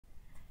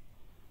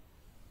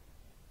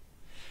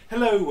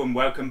Hello and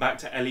welcome back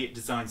to Elliott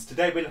Designs.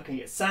 Today we're looking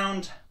at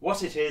sound,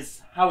 what it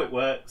is, how it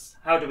works,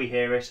 how do we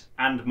hear it,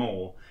 and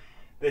more.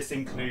 This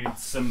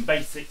includes some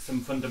basics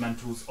and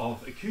fundamentals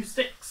of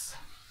acoustics.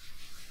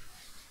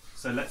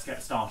 So let's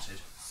get started.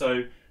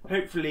 So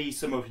hopefully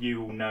some of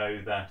you will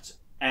know that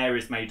air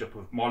is made up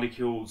of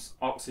molecules,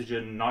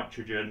 oxygen,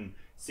 nitrogen,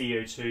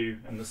 CO2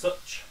 and the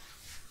such.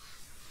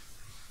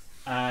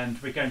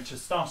 And we're going to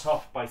start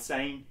off by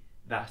saying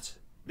that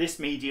this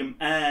medium,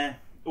 air,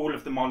 all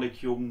of the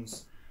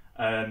molecules,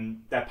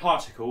 they're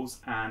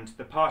particles, and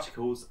the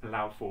particles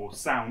allow for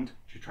sound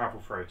to travel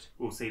through it.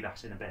 We'll see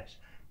that in a bit.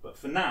 But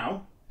for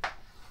now,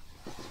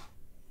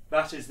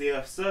 that is the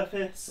Earth's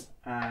surface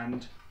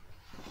and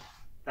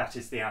that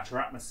is the outer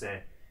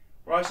atmosphere.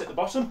 Right at the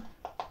bottom,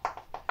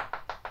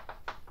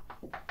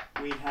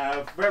 we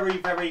have very,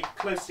 very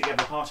close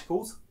together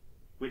particles,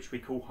 which we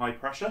call high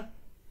pressure.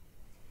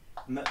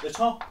 And at the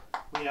top,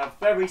 we have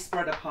very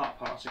spread apart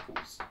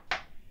particles.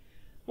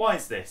 Why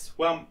is this?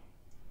 Well,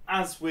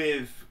 as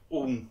with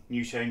all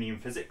Newtonian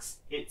physics,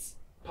 its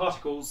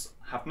particles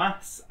have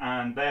mass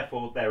and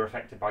therefore they're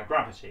affected by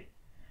gravity.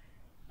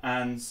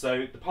 And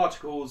so the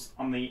particles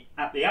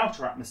at the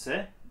outer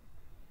atmosphere,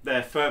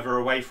 they're further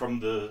away from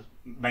the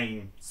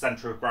main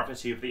centre of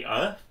gravity of the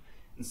Earth,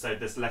 and so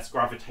there's less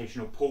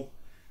gravitational pull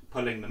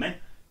pulling them in.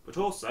 But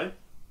also,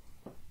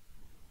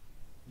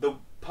 the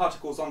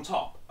particles on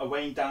top are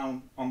weighing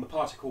down on the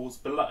particles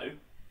below,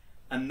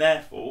 and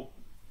therefore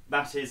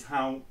that is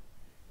how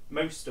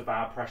most of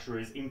our pressure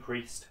is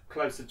increased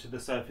closer to the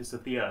surface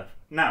of the Earth.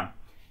 Now,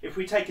 if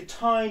we take a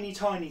tiny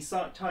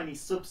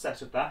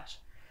subset of that,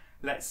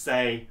 let's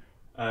say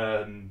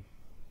the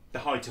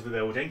height of a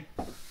building,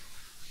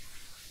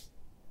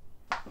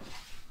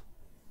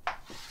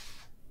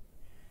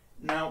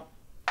 now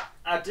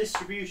our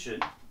distribution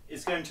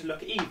is going to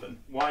look even.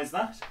 Why is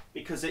that?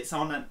 Because it's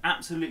on an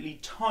absolutely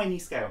tiny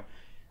scale.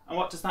 And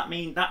what does that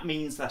mean? That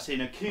means that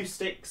in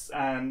acoustics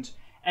and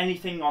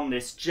anything on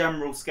this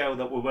general scale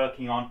that we're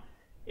working on,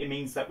 it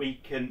means that we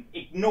can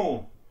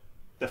ignore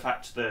the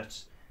fact that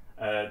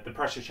the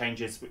pressure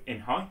changes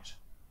in height,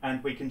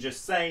 and we can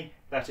just say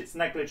that it's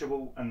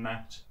negligible and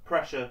that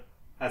pressure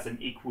has an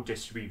equal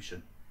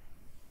distribution,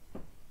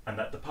 and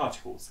that the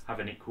particles have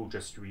an equal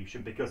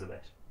distribution because of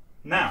it.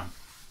 Now,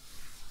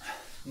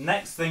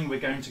 next thing we're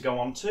going to go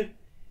on to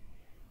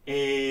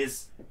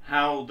is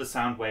how the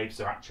sound waves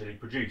are actually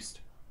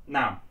produced.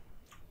 Now,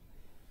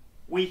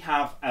 we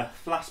have a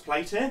flat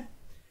plate here,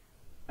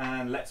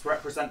 and let's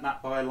represent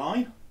that by a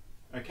line.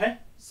 Okay,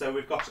 so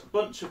we've got a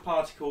bunch of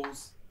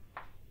particles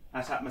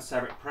at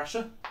atmospheric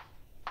pressure,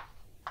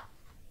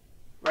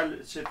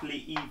 relatively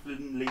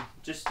evenly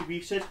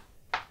distributed.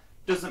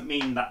 Doesn't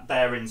mean that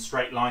they're in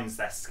straight lines,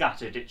 they're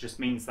scattered, it just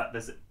means that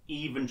there's an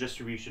even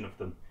distribution of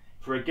them.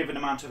 For a given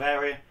amount of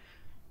area,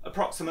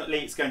 approximately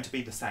it's going to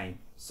be the same,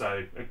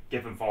 so a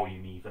given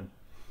volume even.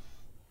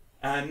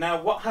 And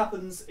now what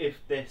happens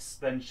if this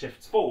then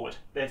shifts forward,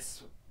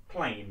 this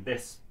plane,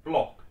 this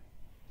block?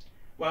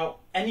 Well,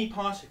 any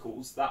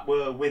particles that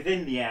were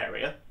within the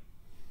area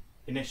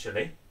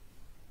initially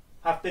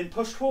have been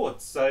pushed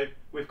forwards. So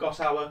we've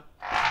got our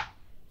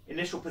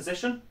initial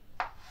position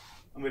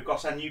and we've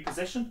got our new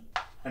position,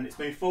 and it's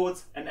moved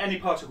forwards, and any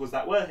particles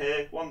that were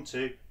here, 1,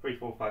 2, 3,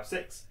 4, 5,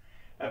 6,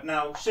 have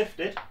now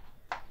shifted,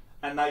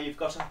 and now you've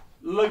got a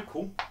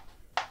local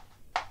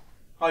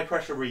high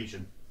pressure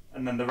region.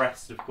 And then the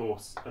rest, of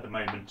course, at the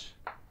moment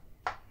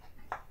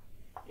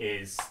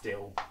is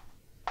still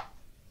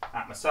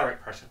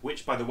atmospheric pressure,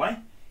 which, by the way,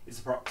 is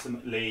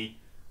approximately,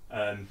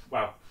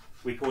 well,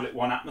 we call it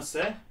 1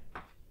 atmosphere.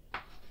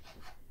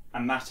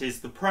 And that is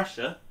the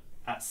pressure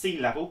at sea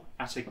level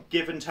at a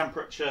given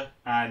temperature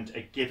and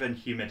a given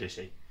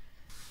humidity.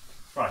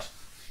 Right,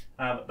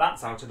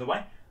 that's out of the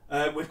way.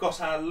 We've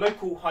got our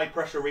local high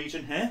pressure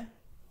region here.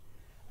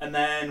 And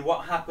then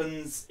what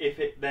happens if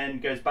it then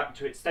goes back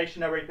to its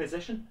stationary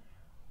position?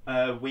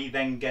 We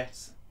then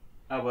get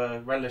our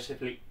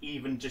relatively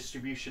even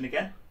distribution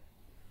again.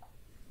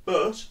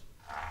 But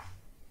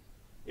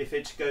if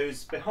it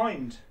goes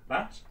behind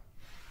that,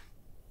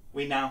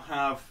 we now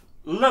have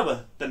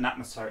lower than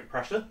atmospheric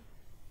pressure,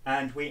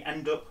 and we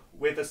end up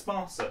with a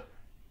sparser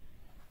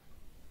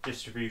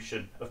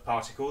distribution of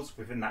particles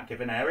within that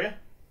given area.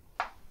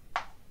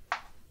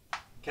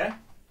 Okay?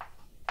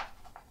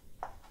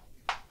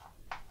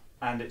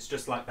 And it's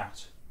just like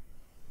that,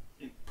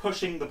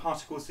 pushing the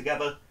particles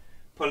together,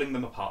 pulling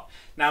them apart.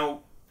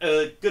 Now,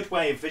 a good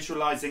way of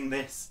visualizing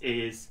this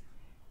is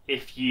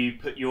if you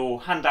put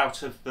your hand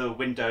out of the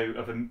window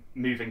of a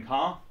moving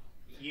car,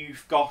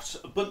 you've got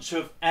a bunch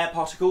of air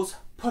particles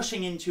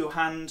pushing into your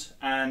hand,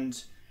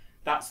 and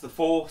that's the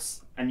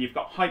force, and you've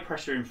got high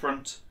pressure in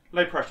front,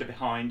 low pressure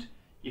behind.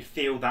 You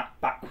feel that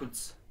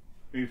backwards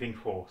moving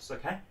force,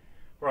 okay?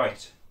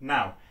 Right,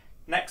 now,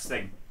 next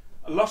thing.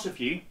 A lot of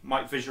you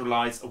might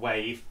visualize a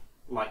wave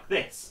like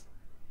this.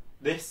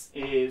 This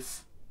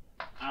is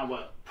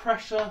our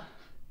pressure,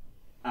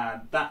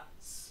 and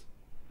that's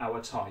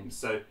our time.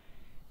 So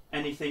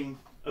anything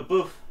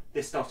above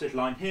this dotted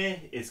line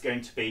here is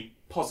going to be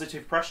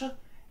positive pressure,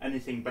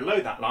 Anything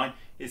below that line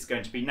is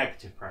going to be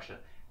negative pressure.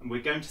 And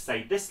we're going to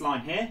say this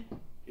line here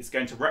is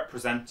going to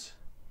represent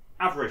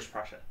average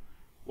pressure.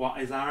 What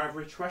is our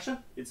average pressure?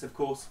 It's of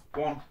course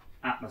 1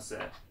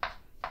 atmosphere.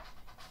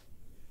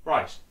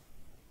 Right,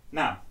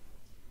 now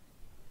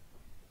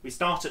we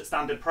start at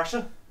standard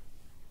pressure,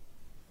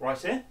 right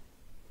here,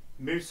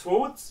 moves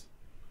forwards,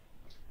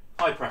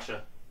 high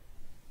pressure,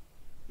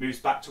 moves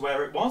back to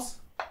where it was,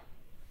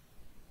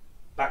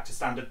 back to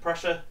standard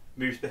pressure,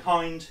 moves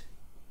behind,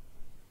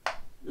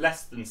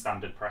 less than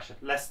standard pressure,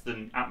 less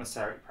than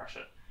atmospheric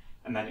pressure,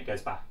 and then it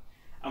goes back.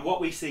 And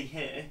what we see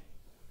here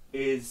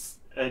is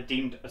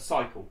deemed a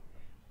cycle.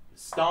 It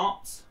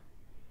starts,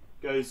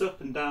 goes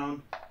up and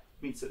down,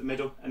 meets at the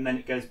middle, and then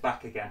it goes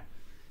back again.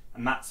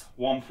 And that's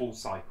one full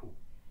cycle.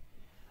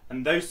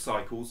 And those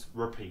cycles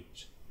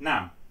repeat.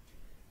 Now,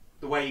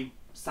 the way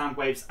sound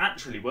waves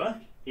actually work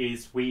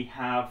is we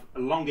have a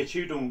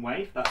longitudinal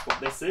wave, that's what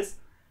this is,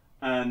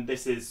 and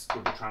this is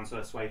called the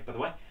transverse wave, by the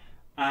way.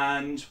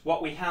 And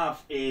what we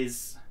have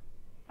is,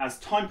 as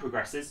time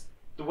progresses,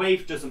 the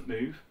wave doesn't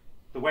move.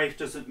 The wave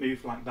doesn't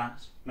move like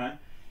that, no.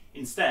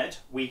 Instead,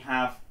 we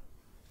have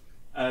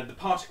the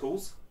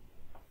particles,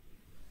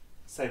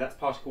 say that's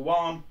particle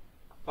 1,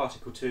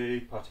 particle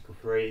 2, particle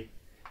 3.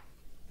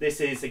 This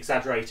is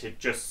exaggerated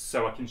just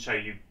so I can show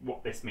you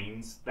what this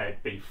means.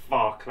 They'd be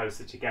far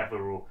closer together,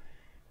 or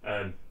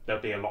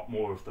there'll be a lot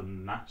more of them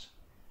than that.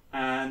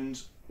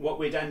 And what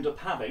we'd end up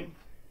having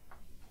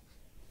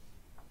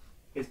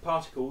is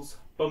particles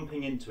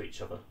bumping into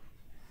each other.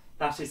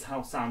 That is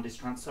how sound is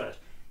transferred.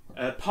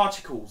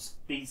 Particles,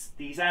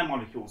 these air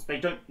molecules, they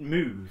don't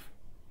move.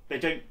 They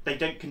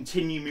don't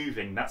continue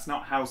moving. That's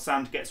not how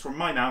sound gets from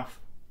my mouth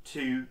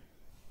to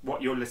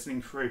what you're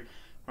listening through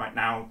right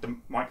now, the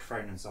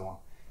microphone and so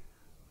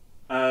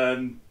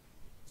on.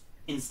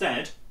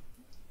 Instead,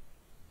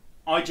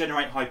 I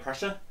generate high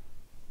pressure,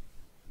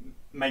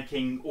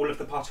 making all of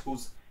the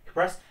particles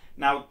compress.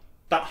 Now,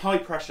 that high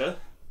pressure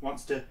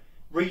wants to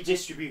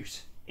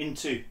redistribute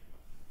into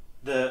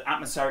the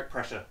atmospheric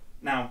pressure.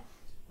 Now,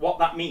 what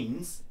that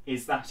means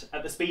is that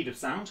at the speed of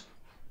sound,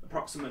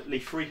 approximately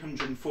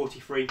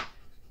 343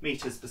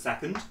 meters per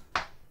second,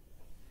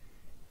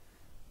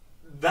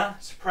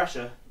 that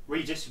pressure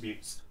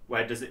redistributes.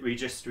 Where does it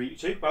redistribute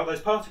to? Well,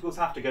 those particles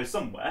have to go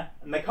somewhere,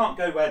 and they can't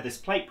go where this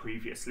plate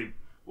previously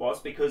was,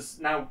 because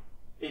now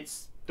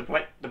it's the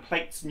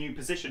plate's new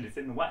position is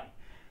in the way.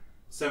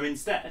 So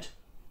instead,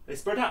 they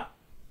spread out.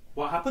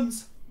 What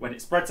happens? When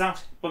it spreads out,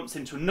 it bumps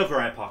into another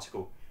air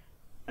particle,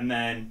 and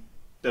then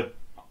the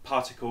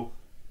particle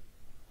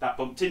that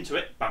bumped into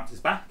it bounces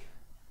back.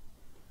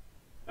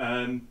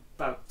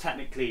 But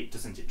technically it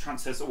doesn't. It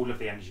transfers all of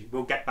the energy.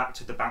 We'll get back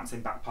to the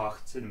bouncing back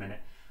part in a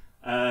minute.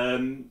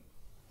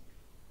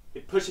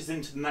 It pushes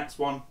into the next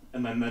one,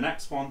 and then the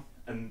next one,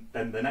 and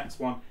then the next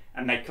one,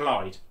 and they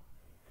collide,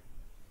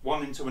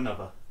 one into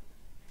another.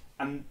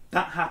 And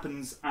that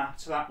happens at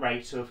that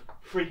rate of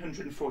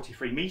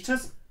 343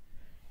 meters.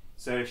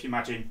 So if you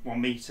imagine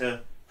 1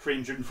 meter,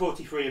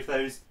 343 of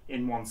those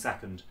in 1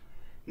 second.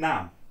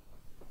 Now,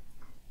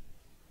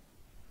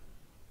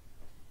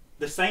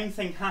 the same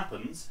thing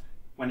happens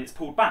when it's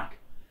pulled back.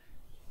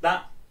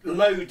 That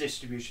low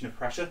distribution of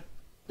pressure,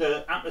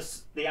 the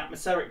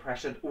atmospheric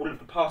pressure, all of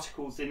the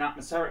particles in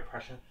atmospheric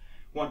pressure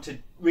want to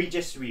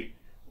redistribute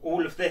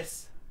all of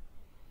this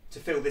to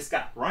fill this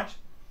gap, right?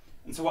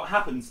 And so what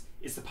happens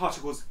is the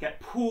particles get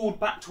pulled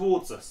back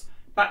towards us,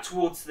 back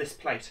towards this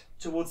plate,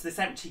 towards this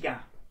empty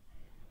gap,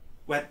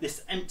 where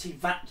this empty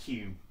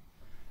vacuum,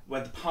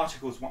 where the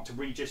particles want to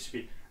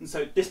redistribute. And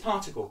so this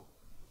particle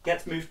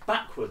gets moved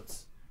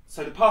backwards.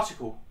 So the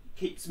particle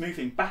keeps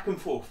moving back and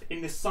forth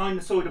in this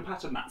sinusoidal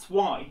pattern. That's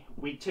why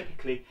we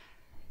typically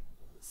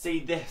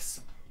see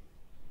this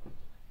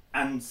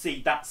and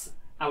see that's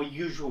our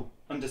usual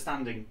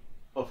understanding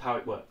of how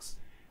it works.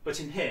 But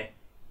in here,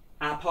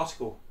 our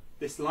particle,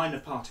 this line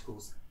of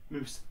particles,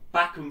 moves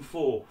back and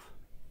forth,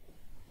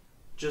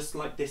 just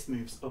like this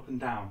moves up and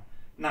down.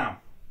 Now,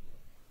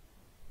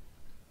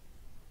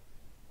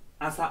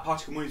 as that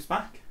particle moves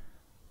back,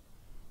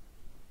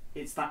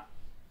 it's that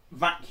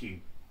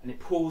vacuum, and it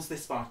pulls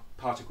this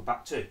particle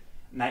back too,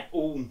 and they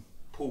all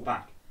pull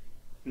back,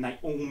 and they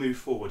all move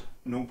forward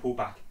and all pull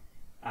back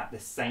at the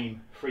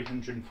same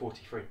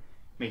 343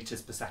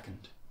 meters per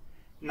second.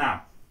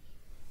 Now,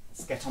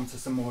 let's get on to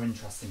some more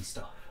interesting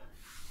stuff.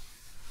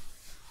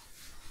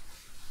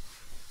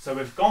 So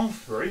we've gone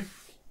through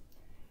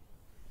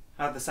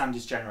how the sound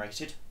is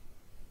generated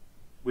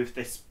with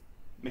this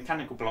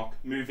mechanical block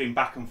moving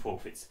back and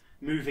forth. It's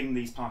moving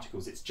these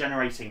particles, it's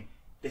generating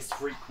this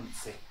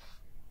frequency,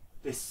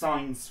 this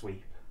sine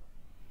sweep.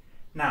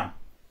 Now,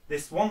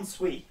 this one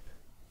sweep,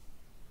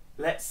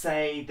 let's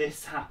say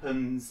this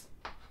happens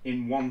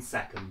in 1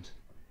 second.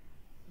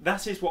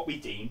 That is what we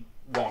deem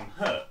 1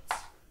 hertz.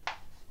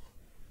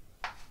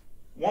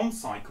 1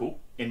 cycle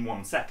in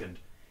 1 second.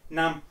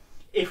 Now,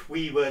 if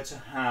we were to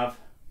have,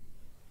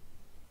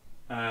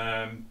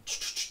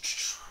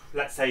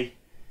 let's say,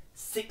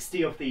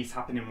 60 of these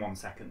happen in 1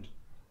 second,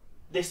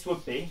 this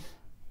would be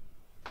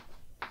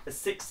a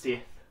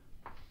 60th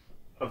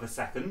of a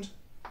second,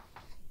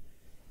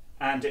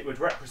 and it would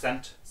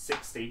represent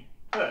 60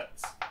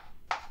 hertz.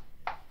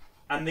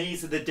 And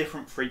these are the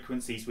different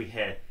frequencies we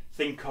hear.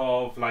 Think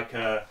of like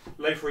a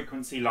low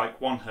frequency like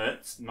 1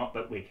 hertz, not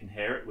that we can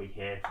hear it, we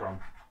hear from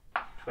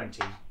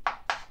 20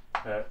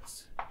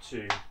 hertz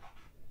to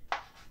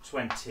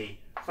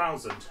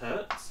 20,000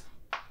 hertz,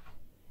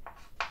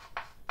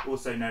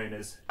 also known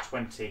as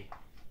 20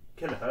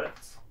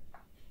 kilohertz.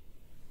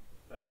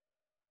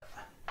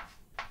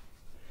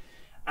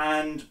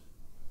 And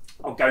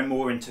I'll go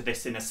more into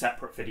this in a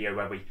separate video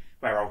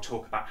where I'll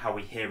talk about how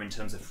we hear in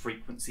terms of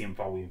frequency and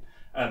volume.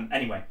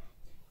 Anyway,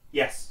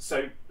 yes,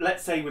 so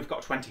let's say we've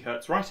got 20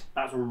 hertz, right?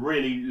 That's a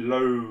really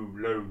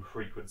low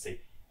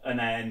frequency. And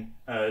then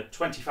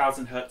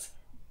 20,000 hertz,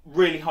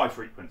 really high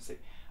frequency.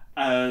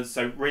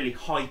 So really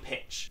high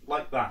pitch,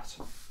 like that,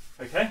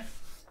 okay?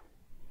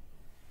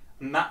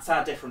 And that's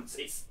our difference.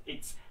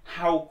 It's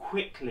how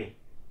quickly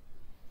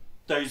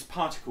those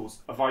particles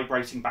are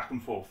vibrating back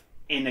and forth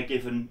in a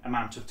given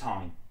amount of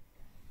time.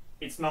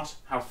 It's not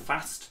how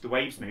fast the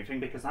wave's moving,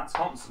 because that's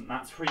constant.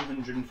 That's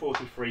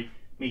 343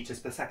 meters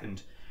per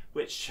second,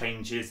 which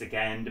changes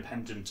again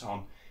dependent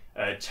on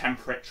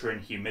temperature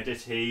and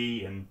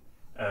humidity and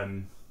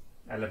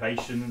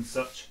elevation and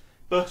such.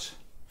 But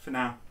for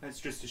now, let's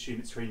just assume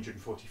it's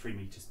 343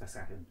 meters per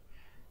second.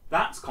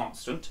 That's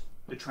constant.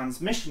 The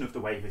transmission of the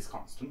wave is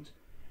constant,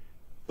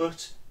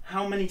 but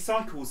how many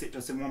cycles it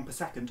does in 1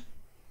 second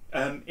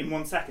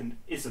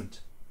isn't.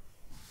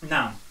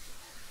 Now,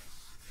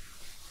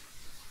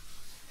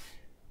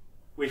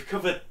 we've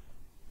covered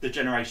the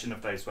generation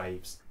of those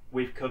waves.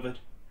 We've covered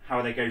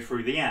how they go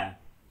through the air.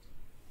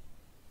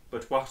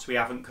 But what we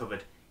haven't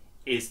covered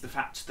is the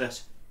fact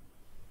that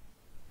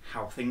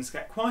how things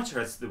get quieter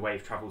as the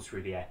wave travels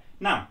through the air.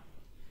 Now,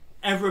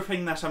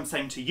 everything that I'm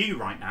saying to you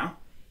right now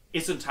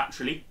isn't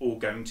actually all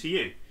going to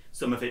you.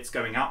 Some of it's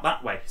going out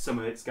that way, some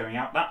of it's going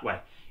out that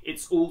way.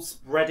 It's all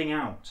spreading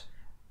out.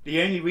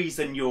 The only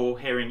reason you're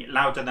hearing it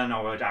louder than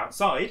I would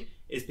outside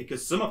is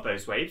because some of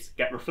those waves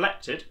get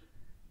reflected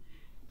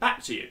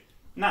back to you.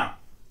 Now,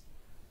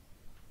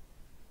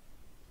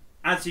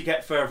 as you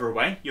get further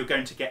away, you're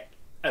going to get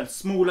a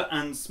smaller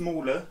and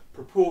smaller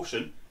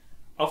proportion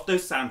of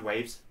those sound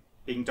waves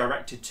being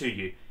directed to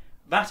you.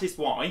 That is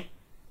why,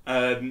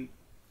 as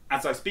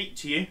I speak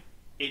to you,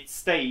 it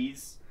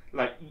stays,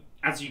 like,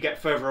 as you get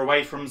further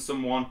away from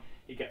someone,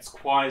 it gets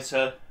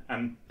quieter,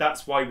 and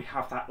that's why we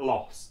have that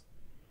loss.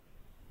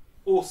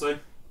 Also,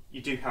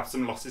 you do have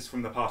some losses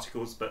from the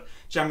particles, but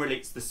generally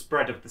it's the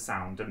spread of the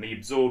sound and the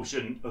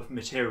absorption of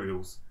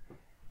materials.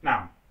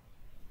 Now,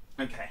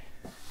 okay.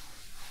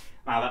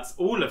 Now that's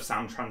all of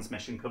sound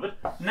transmission covered.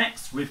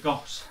 Next, we've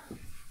got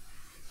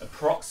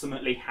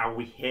approximately how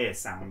we hear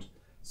sound.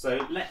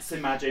 So let's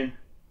imagine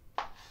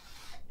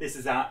this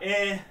is our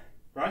ear,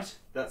 right?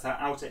 That's our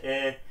outer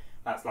ear.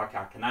 That's like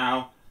our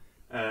canal,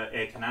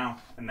 ear canal.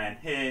 And then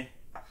here,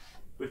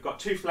 we've got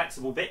 2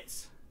 flexible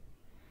bits.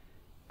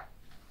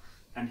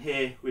 And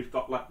here we've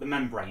got like the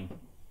membrane,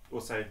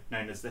 also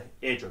known as the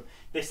eardrum.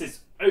 This is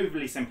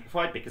overly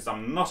simplified because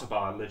I'm not a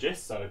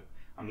biologist, so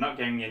I'm not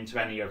going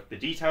into any of the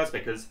details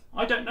because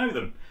I don't know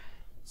them.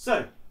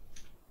 So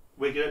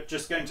we're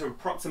just going to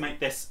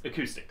approximate this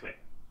acoustically.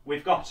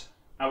 We've got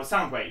our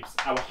sound waves,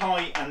 our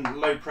high and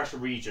low pressure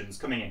regions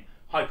coming in.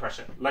 High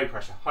pressure, low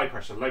pressure, high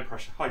pressure, low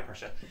pressure, high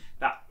pressure.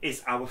 That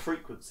is our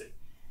frequency.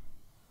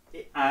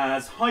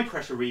 As high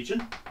pressure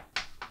region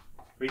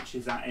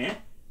reaches our ear,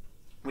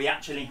 we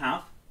actually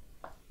have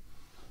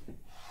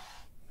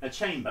a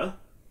chamber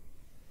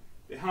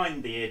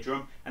behind the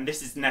eardrum, and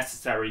this is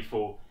necessary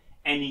for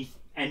any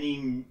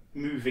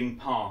moving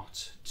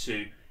part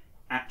to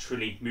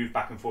actually move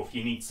back and forth.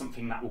 You need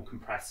something that will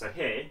compress. So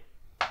here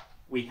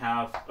we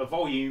have a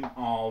volume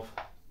of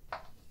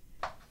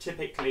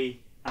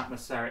typically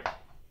atmospheric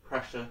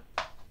pressure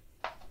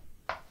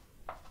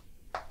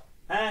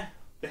air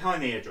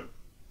behind the eardrum.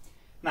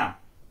 Now,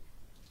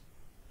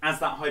 as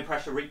that high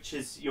pressure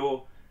reaches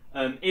your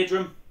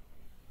eardrum,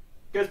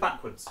 goes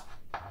backwards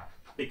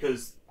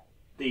because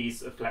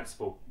these are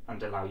flexible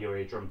and allow your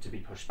eardrum to be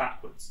pushed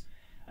backwards.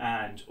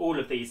 And all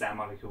of these air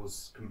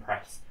molecules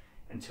compress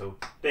until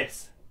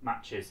this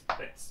matches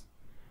this.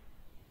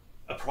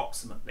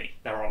 Approximately,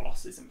 there are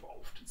losses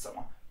involved and so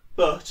on.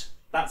 But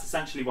that's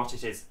essentially what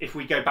it is. If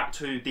we go back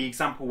to the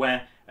example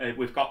where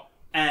we've got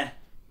air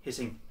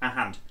hitting our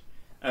hand,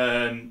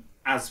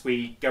 as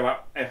we go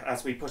out,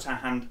 as we put our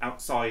hand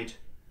outside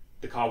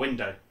the car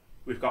window,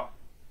 we've got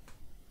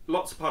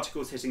lots of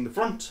particles hitting the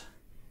front,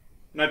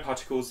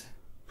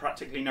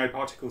 practically no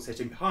particles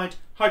hitting behind,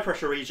 high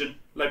pressure region,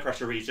 low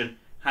pressure region,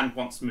 hand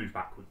wants to move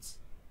backwards.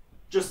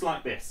 Just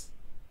like this.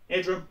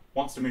 Eardrum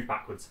wants to move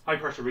backwards. High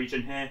pressure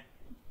region here,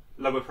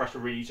 lower pressure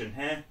region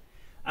here,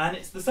 and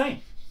it's the same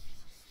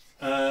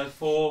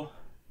for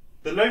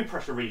the low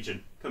pressure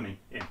region coming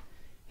in.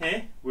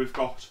 Here we've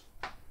got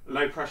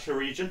low pressure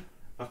region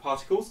of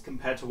particles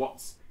compared to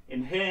what's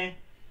in here,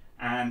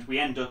 and we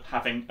end up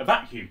having a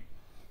vacuum.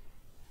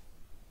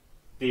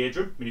 The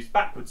eardrum moves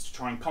backwards to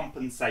try and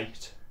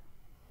compensate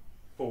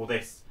for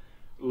this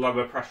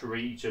lower pressure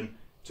region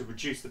to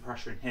reduce the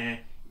pressure in here.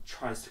 It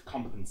tries to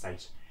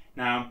compensate.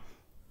 Now,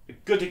 a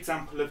good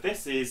example of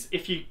this is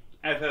if you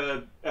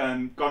ever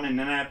gone in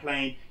an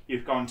airplane,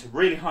 you've gone to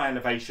really high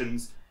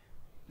elevations,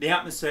 the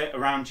atmosphere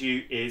around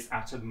you is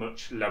at a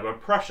much lower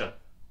pressure.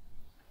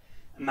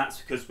 And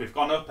that's because we've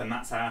gone up, and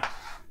that's our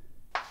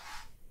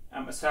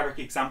atmospheric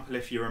example,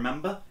 if you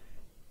remember.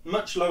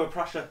 Much lower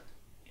pressure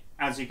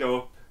as you go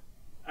up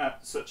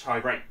at such high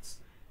rates.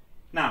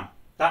 Now,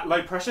 that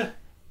low pressure,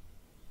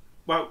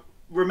 well,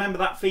 remember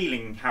that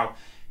feeling how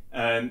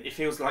it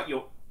feels like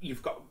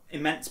you've got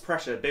immense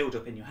pressure build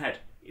up in your head.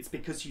 It's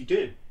because you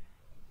do.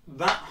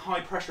 That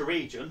high pressure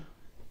region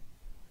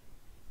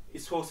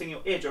is forcing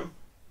your eardrum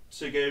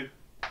to go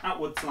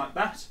outwards like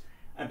that,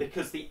 and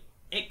because the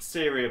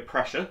exterior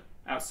pressure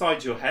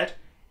outside your head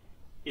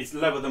is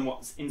lower than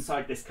what's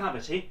inside this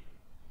cavity,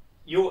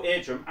 your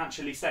eardrum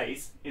actually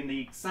stays in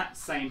the exact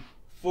same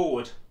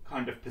forward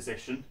kind of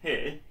position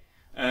here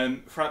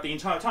throughout the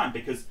entire time,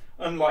 because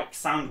unlike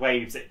sound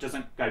waves, it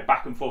doesn't go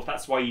back and forth.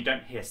 That's why you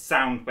don't hear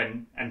sound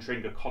when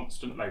entering a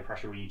constant low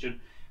pressure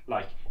region,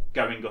 like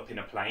going up in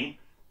a plane.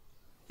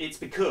 It's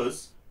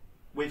because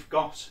we've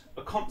got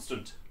a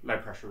constant low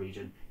pressure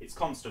region. It's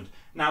constant.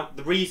 Now,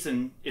 the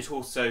reason it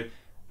also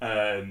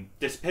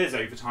disappears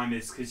over time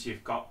is because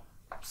you've got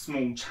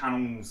small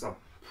channels, I'm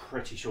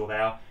pretty sure they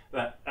are,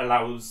 that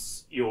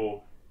allows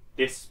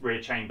this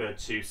rear chamber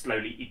to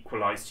slowly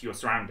equalise to your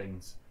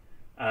surroundings.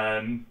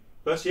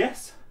 But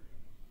yes,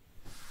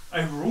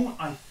 overall,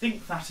 I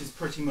think that is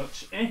pretty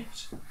much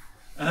it.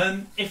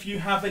 If you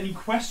have any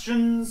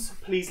questions,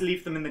 please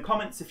leave them in the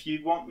comments if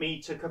you want me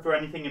to cover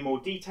anything in more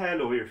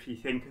detail, or if you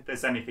think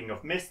there's anything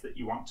I've missed that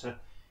you want to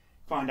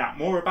find out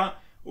more about.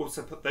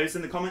 Also put those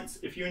in the comments.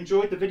 If you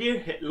enjoyed the video,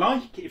 hit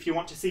like. If you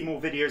want to see more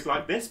videos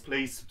like this,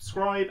 please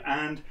subscribe,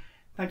 and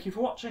thank you for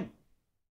watching.